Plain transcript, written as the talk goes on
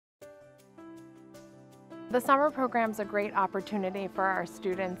The summer program is a great opportunity for our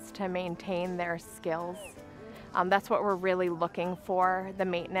students to maintain their skills. That's what we're really looking for, the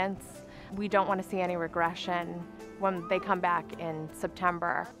maintenance. We don't want to see any regression when they come back in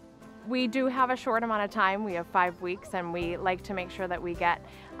September. We do have a short amount of time. We have 5 weeks, and we like to make sure that we get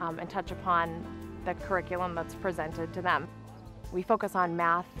and touch upon the curriculum that's presented to them. We focus on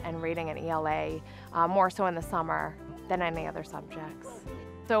math and reading and ELA more so in the summer than any other subjects.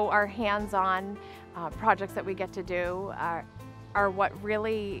 So our hands-on projects that we get to do are what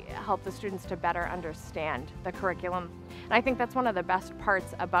really help the students to better understand the curriculum. And I think that's one of the best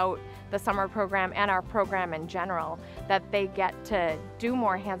parts about the summer program and our program in general, that they get to do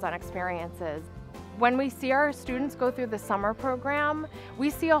more hands-on experiences. When we see our students go through the summer program, we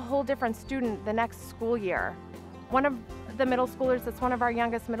see a whole different student the next school year. One of the middle schoolers, that's one of our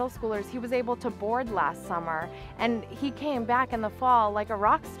youngest middle schoolers, he was able to board last summer, and he came back in the fall like a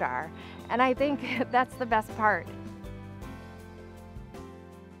rock star. And I think that's the best part.